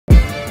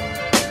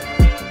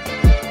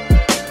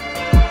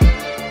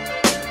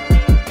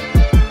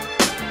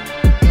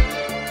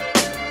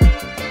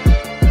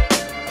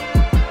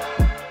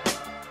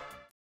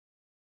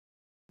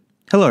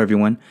Hello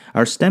everyone,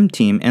 our STEM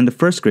team and the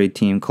first grade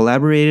team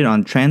collaborated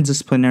on a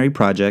transdisciplinary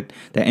project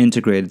that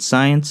integrated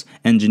science,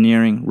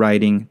 engineering,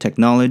 writing,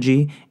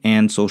 technology,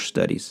 and social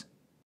studies.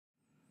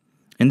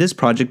 In this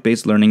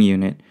project-based learning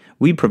unit,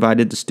 we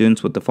provided the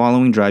students with the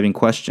following driving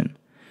question.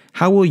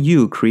 How will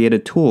you create a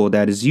tool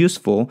that is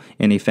useful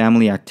in a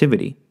family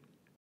activity?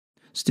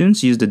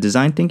 Students used the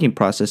design thinking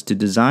process to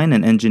design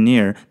and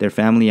engineer their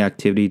family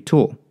activity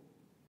tool.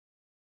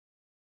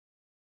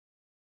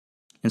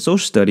 In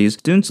social studies,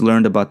 students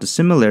learned about the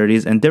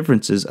similarities and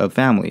differences of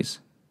families,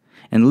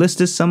 and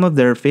listed some of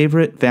their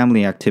favorite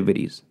family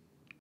activities.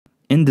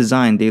 In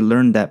design, they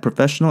learned that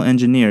professional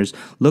engineers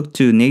look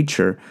to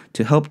nature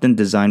to help them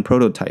design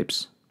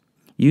prototypes.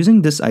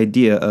 Using this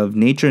idea of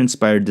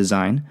nature-inspired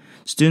design,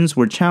 students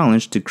were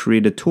challenged to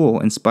create a tool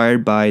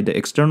inspired by the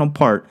external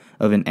part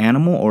of an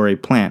animal or a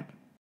plant.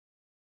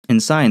 In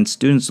science,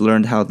 students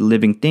learned how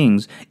living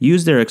things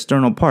use their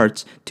external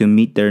parts to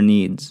meet their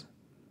needs.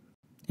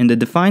 In the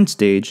define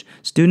stage,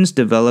 students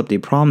developed a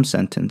problem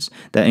sentence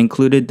that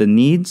included the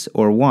needs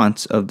or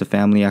wants of the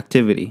family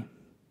activity.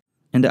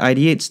 In the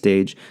ideate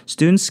stage,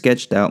 students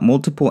sketched out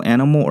multiple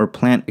animal or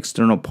plant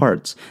external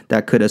parts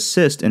that could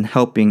assist in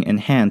helping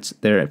enhance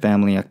their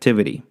family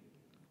activity.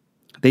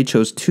 They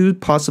chose two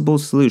possible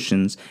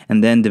solutions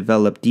and then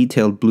developed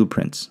detailed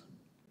blueprints.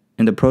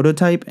 In the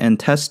prototype and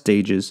test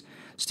stages,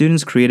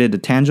 students created a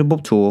tangible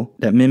tool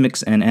that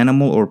mimics an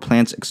animal or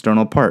plant's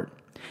external part.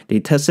 They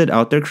tested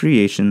out their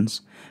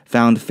creations,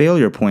 found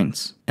failure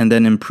points, and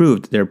then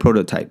improved their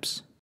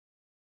prototypes.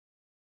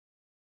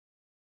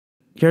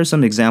 Here are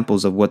some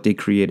examples of what they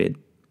created.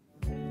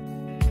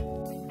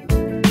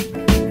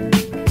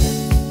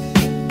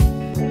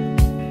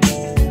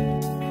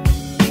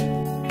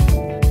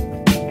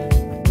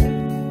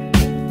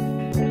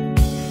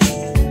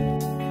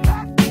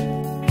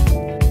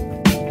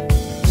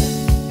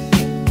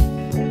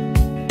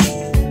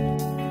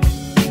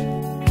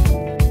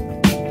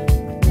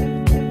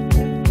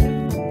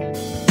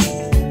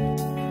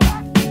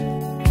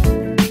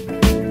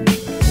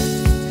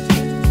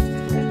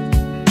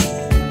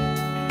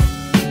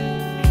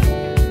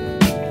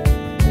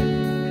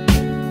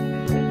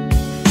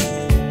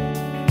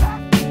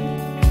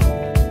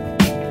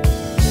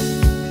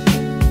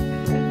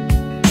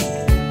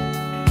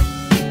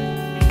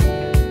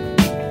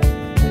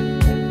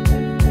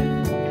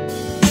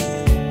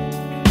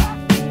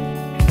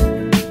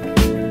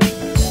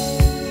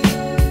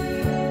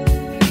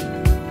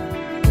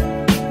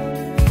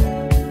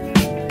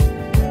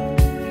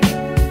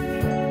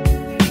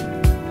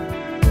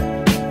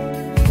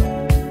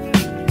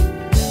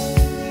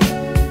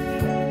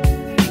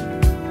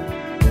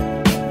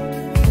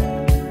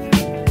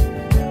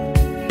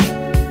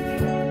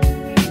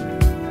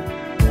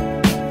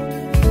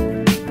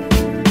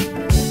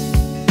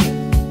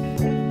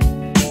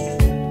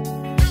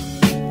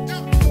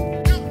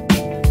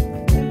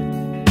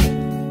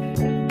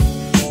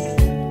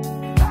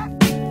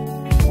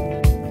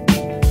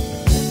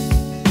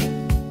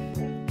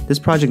 This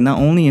project not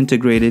only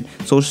integrated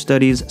social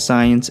studies,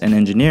 science, and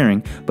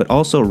engineering, but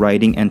also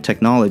writing and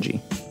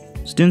technology.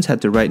 Students had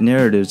to write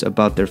narratives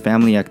about their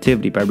family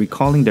activity by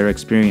recalling their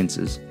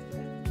experiences.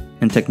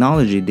 In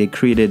technology, they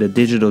created a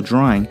digital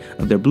drawing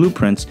of their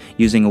blueprints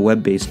using a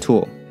web-based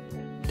tool.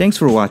 Thanks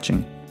for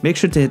watching. Make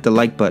sure to hit the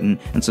like button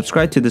and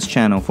subscribe to this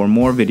channel for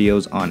more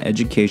videos on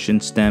education,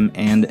 STEM,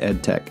 and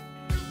EdTech.